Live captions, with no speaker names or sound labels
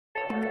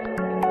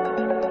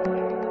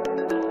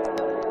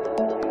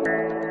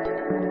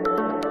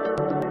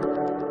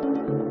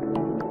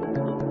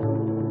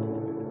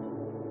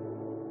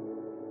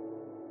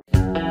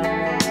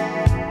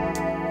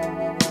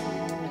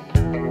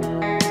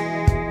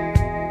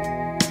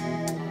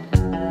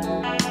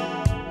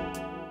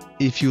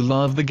If you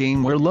love the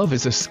game where love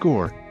is a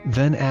score,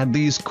 then add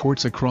these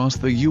courts across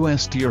the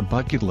US to your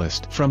bucket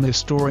list. From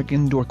historic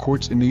indoor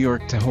courts in New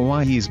York to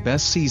Hawaii's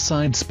best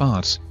seaside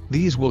spots,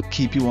 these will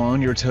keep you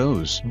on your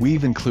toes.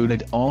 We've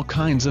included all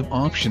kinds of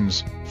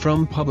options,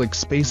 from public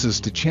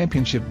spaces to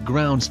championship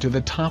grounds to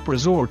the top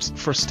resorts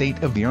for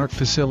state-of-the-art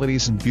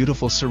facilities and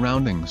beautiful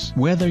surroundings.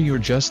 Whether you're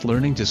just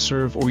learning to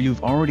serve or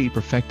you've already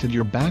perfected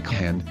your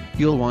backhand,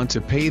 you'll want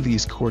to pay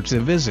these courts a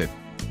visit.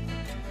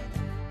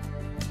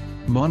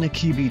 Mauna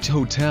Kea Beach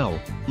Hotel,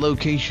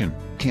 location,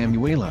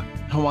 Kamuela,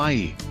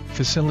 Hawaii,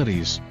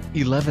 facilities,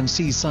 11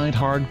 seaside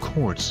hard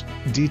courts,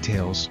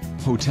 details,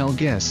 hotel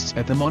guests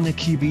at the Mauna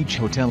Kea Beach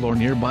Hotel or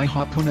nearby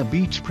Hapuna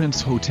Beach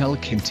Prince Hotel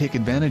can take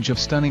advantage of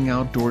stunning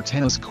outdoor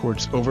tennis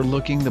courts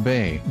overlooking the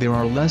bay. There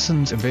are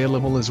lessons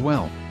available as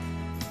well.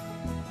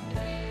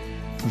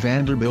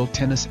 Vanderbilt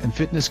Tennis and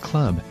Fitness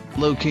Club,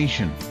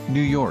 location,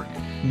 New York,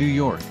 New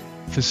York,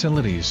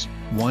 facilities,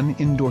 1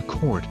 indoor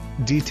court,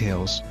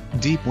 details,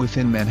 deep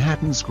within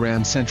Manhattan's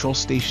Grand Central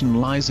Station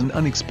lies an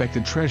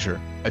unexpected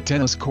treasure, a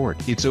tennis court.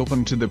 It's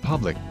open to the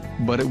public,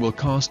 but it will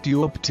cost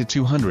you up to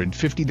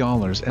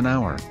 $250 an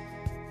hour.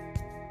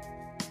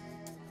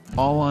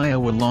 All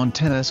Iowa Lawn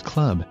Tennis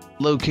Club,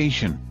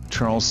 location,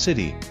 Charles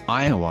City,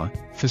 Iowa,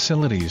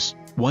 facilities,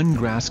 1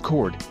 grass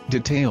court,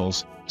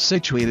 details,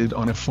 situated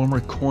on a former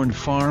corn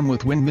farm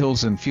with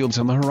windmills and fields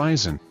on the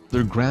horizon.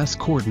 Their grass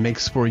court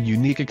makes for a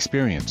unique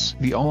experience.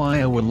 The All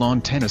Iowa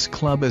Lawn Tennis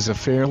Club is a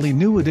fairly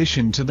new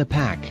addition to the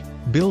pack,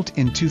 built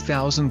in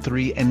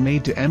 2003 and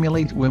made to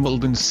emulate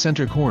Wimbledon's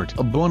center court.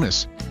 A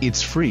bonus,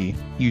 it's free,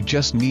 you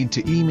just need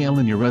to email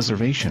in your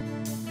reservation.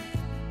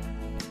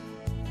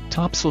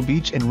 Topsail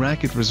Beach and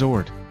Racket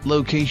Resort,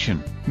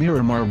 location,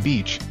 Miramar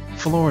Beach,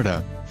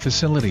 Florida,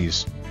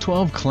 facilities,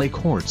 12 clay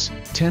courts,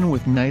 10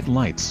 with night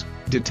lights.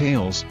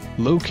 Details,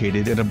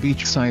 located at a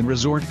beachside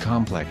resort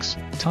complex,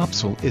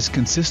 Topsail is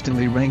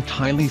consistently ranked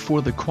highly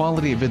for the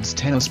quality of its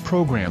tennis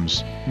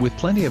programs, with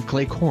plenty of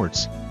clay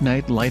courts,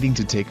 night lighting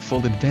to take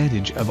full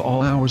advantage of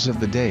all hours of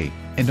the day,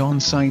 and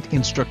on-site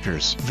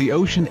instructors. The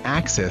ocean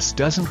access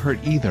doesn't hurt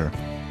either.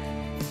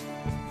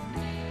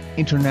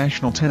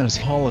 International Tennis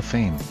Hall of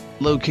Fame,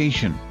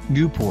 location,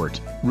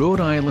 Newport, Rhode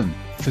Island,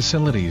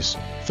 facilities,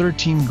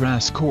 13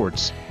 grass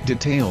courts,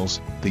 details,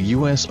 the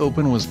US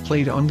Open was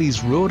played on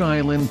these Rhode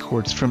Island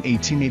courts from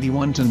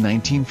 1881 to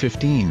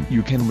 1915.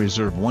 You can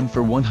reserve one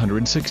for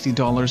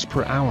 $160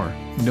 per hour,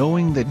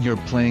 knowing that you're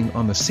playing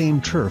on the same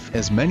turf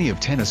as many of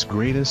tennis'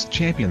 greatest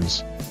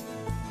champions.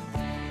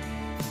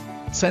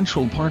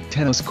 Central Park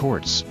Tennis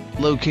Courts,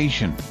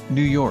 location,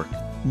 New York,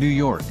 New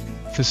York,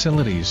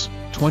 facilities,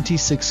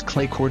 26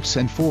 clay courts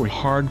and 4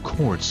 hard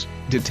courts,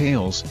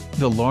 details,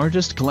 the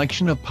largest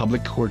collection of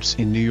public courts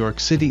in New York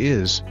City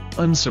is,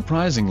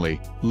 unsurprisingly,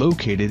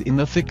 located in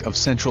the thick of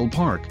Central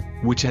Park,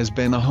 which has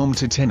been a home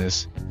to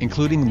tennis,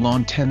 including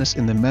lawn tennis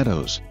in the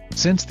meadows,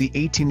 since the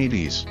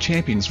 1880s.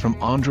 Champions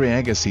from Andre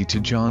Agassi to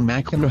John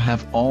McEnroe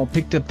have all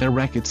picked up their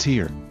rackets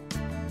here.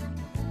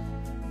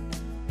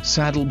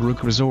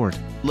 Saddlebrook Resort,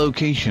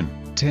 location,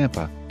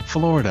 Tampa,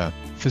 Florida,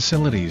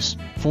 facilities,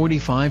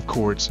 45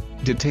 courts,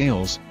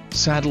 details,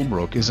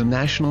 Saddlebrook is a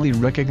nationally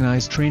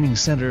recognized training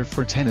center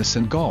for tennis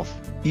and golf,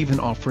 even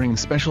offering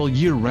special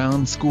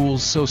year-round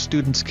schools so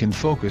students can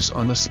focus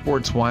on the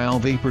sports while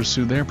they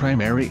pursue their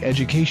primary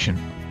education.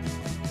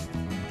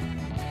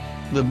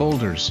 The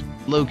Boulders,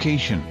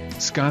 location,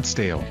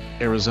 Scottsdale,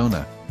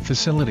 Arizona,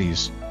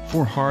 facilities,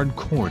 4 hard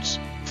courts,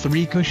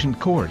 3 cushioned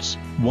courts,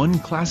 1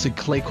 classic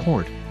clay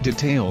court,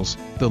 details,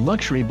 the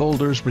luxury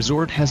Boulders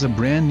Resort has a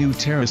brand new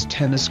terraced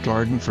tennis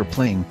garden for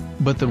playing,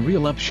 but the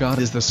real upshot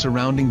is the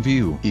surrounding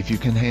view. If you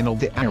can handle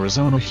the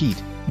Arizona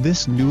heat,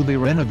 this newly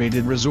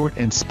renovated resort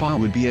and spa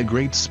would be a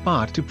great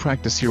spot to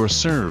practice your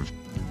serve.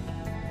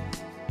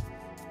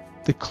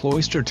 The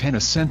Cloister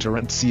Tennis Center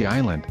at Sea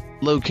Island,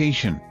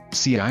 location,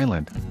 Sea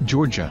Island,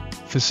 Georgia,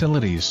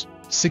 facilities,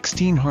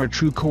 16 hard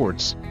true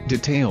courts,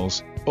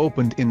 details,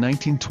 opened in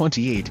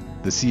 1928,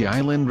 the Sea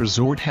Island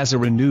Resort has a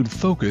renewed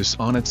focus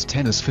on its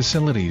tennis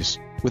facilities,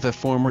 with a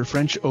former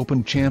French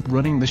Open champ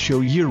running the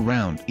show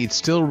year-round. It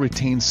still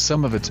retains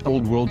some of its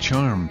old-world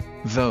charm,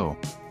 though.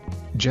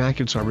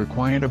 Jackets are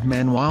required of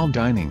men while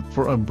dining.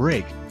 For a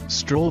break,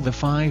 stroll the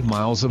 5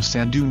 miles of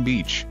sand dune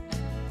beach.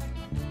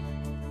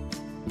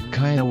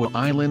 Kiowa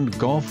Island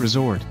Golf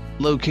Resort,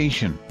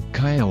 location,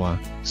 Kiowa,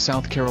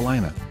 South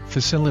Carolina,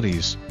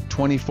 facilities,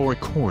 24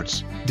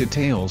 courts,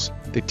 details,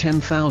 the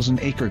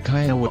 10,000-acre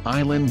Kiowa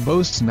Island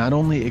boasts not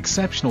only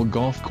exceptional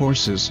golf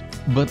courses,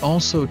 but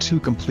also 2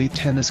 complete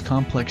tennis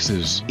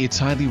complexes. It's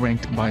highly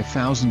ranked by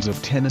thousands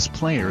of tennis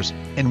players,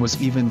 and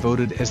was even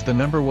voted as the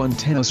 #1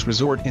 tennis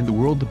resort in the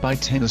world by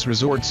Tennis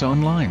Resorts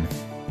Online.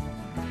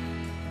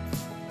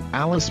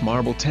 Alice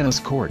Marble Tennis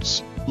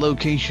Courts,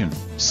 location,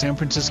 San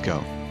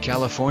Francisco,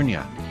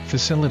 California,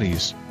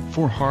 facilities,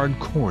 4 hard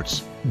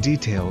courts,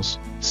 details,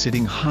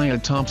 sitting high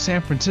atop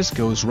San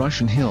Francisco's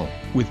Russian Hill,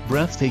 with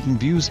breathtaking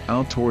views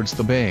out towards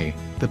the bay,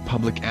 the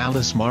public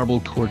Alice Marble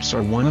Courts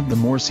are one of the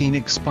more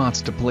scenic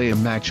spots to play a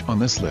match on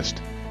this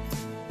list.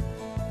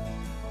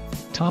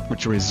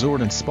 Topwich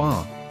Resort and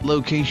Spa.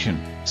 Location,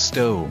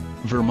 Stowe,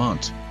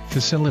 Vermont.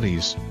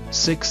 Facilities,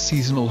 6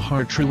 seasonal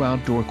hard true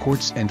outdoor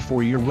courts and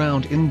 4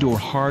 year-round indoor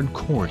hard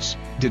courts.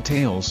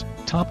 Details,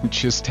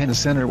 Topwich's tennis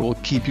center will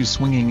keep you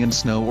swinging in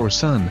snow or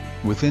sun,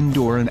 with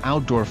indoor and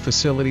outdoor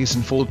facilities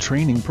and full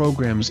training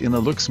programs in the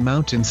Looks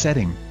Mountain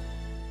setting.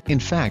 In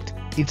fact,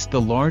 it's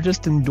the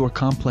largest indoor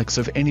complex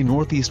of any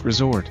Northeast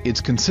resort.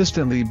 It's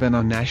consistently been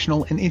on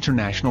national and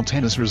international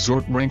tennis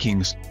resort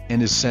rankings,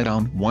 and is set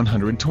on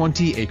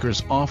 120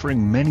 acres,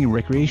 offering many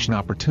recreation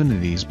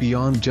opportunities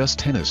beyond just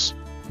tennis.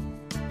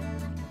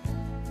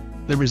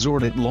 The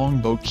resort at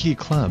Longboat Key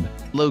Club.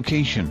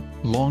 Location,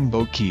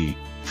 Longboat Key,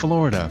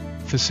 Florida.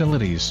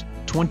 Facilities,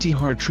 20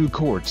 hard true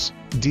courts.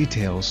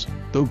 Details,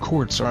 though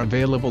courts are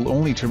available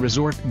only to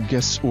resort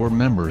guests or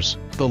members,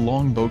 the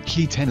Longboat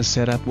Key tennis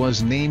setup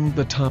was named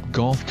the top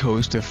Gulf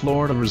Coast of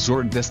Florida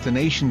resort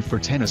destination for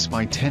tennis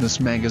by Tennis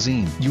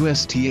Magazine.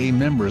 USTA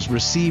members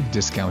receive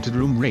discounted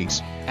room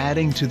rates,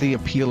 adding to the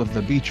appeal of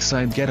the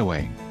beachside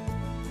getaway.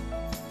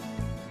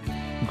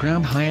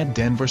 Grand Hyatt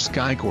Denver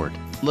Skycourt.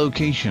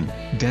 Location,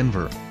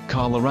 Denver,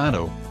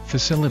 Colorado.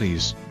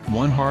 Facilities,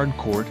 1 hard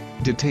court.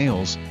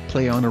 Details,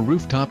 play on a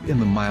rooftop in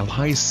the Mile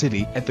High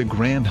City at the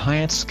Grand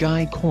Hyatt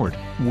Sky Court,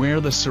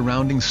 where the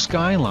surrounding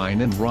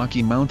skyline and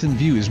Rocky Mountain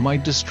views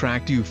might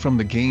distract you from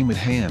the game at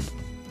hand.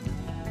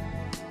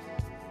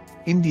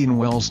 Indian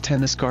Wells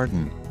Tennis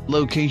Garden.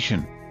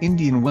 Location,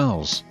 Indian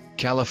Wells,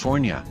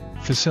 California.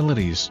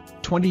 Facilities,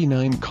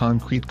 29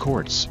 concrete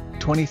courts,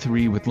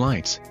 23 with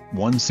lights,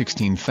 one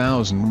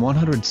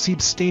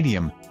 16,100-seat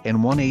stadium,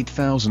 and one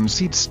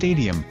 8,000-seat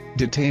stadium.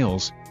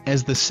 Details,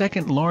 as the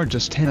second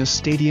largest tennis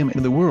stadium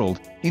in the world,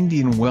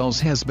 Indian Wells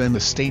has been the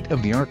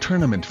state-of-the-art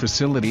tournament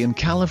facility in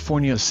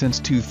California since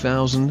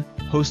 2000,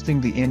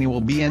 hosting the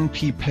annual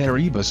BNP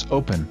Paribas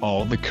Open.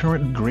 All the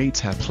current greats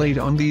have played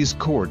on these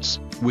courts,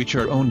 which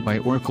are owned by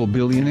Oracle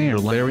billionaire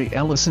Larry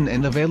Ellison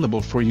and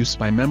available for use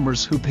by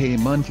members who pay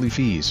monthly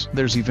fees.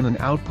 There's even an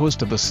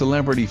outpost of the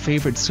celebrity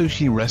favorite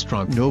sushi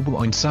restaurant Nobu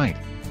on site.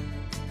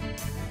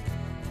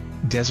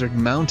 Desert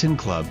Mountain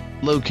Club.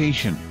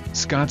 Location,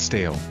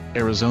 Scottsdale,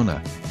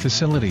 Arizona.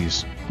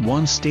 Facilities,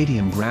 1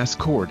 stadium grass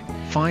court,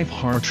 5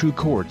 hard true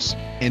courts,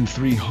 and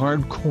 3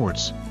 hard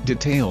courts.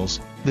 Details,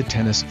 the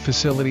tennis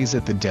facilities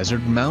at the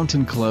Desert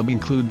Mountain Club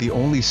include the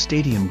only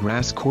stadium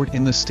grass court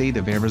in the state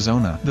of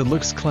Arizona. The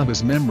Looks Club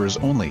is members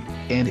only,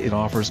 and it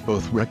offers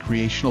both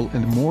recreational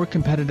and more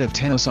competitive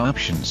tennis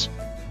options.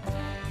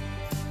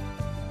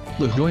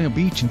 La Jolla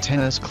Beach and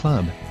Tennis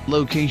Club.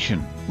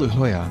 Location, La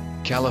Jolla,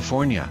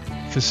 California.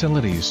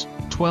 Facilities,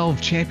 12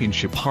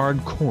 championship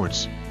hard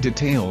courts.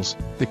 Details,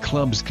 the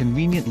club's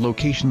convenient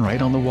location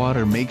right on the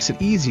water makes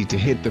it easy to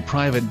hit the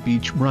private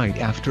beach right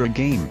after a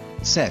game,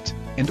 set,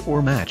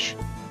 and/or match.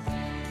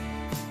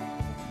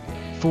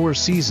 Four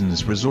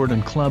Seasons Resort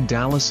and Club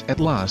Dallas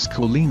at Las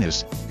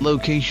Colinas.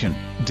 Location,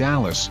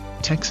 Dallas,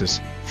 Texas.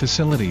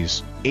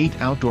 Facilities, 8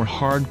 outdoor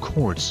hard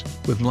courts,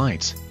 with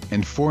lights,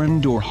 and 4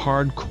 indoor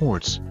hard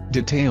courts.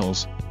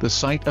 Details, the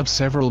site of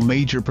several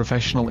major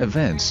professional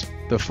events,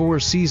 the Four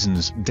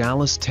Seasons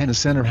Dallas Tennis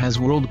Center has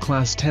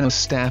world-class tennis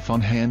staff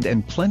on hand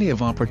and plenty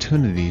of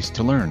opportunities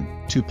to learn,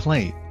 to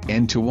play,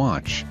 and to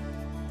watch.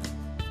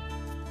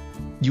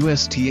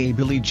 USTA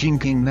Billie Jean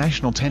King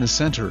National Tennis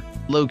Center.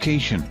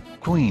 Location,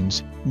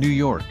 Queens, New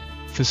York.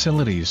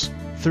 Facilities,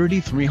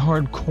 33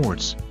 hard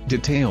courts.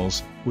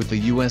 Details, with the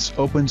U.S.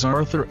 Open's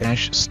Arthur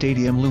Ashe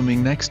Stadium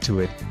looming next to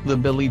it, the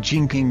Billie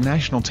Jean King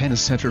National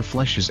Tennis Center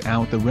fleshes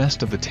out the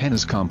rest of the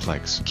tennis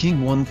complex.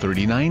 King won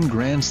 39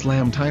 Grand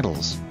Slam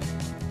titles.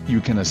 You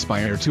can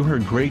aspire to her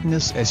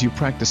greatness as you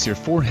practice your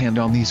forehand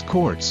on these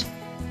courts.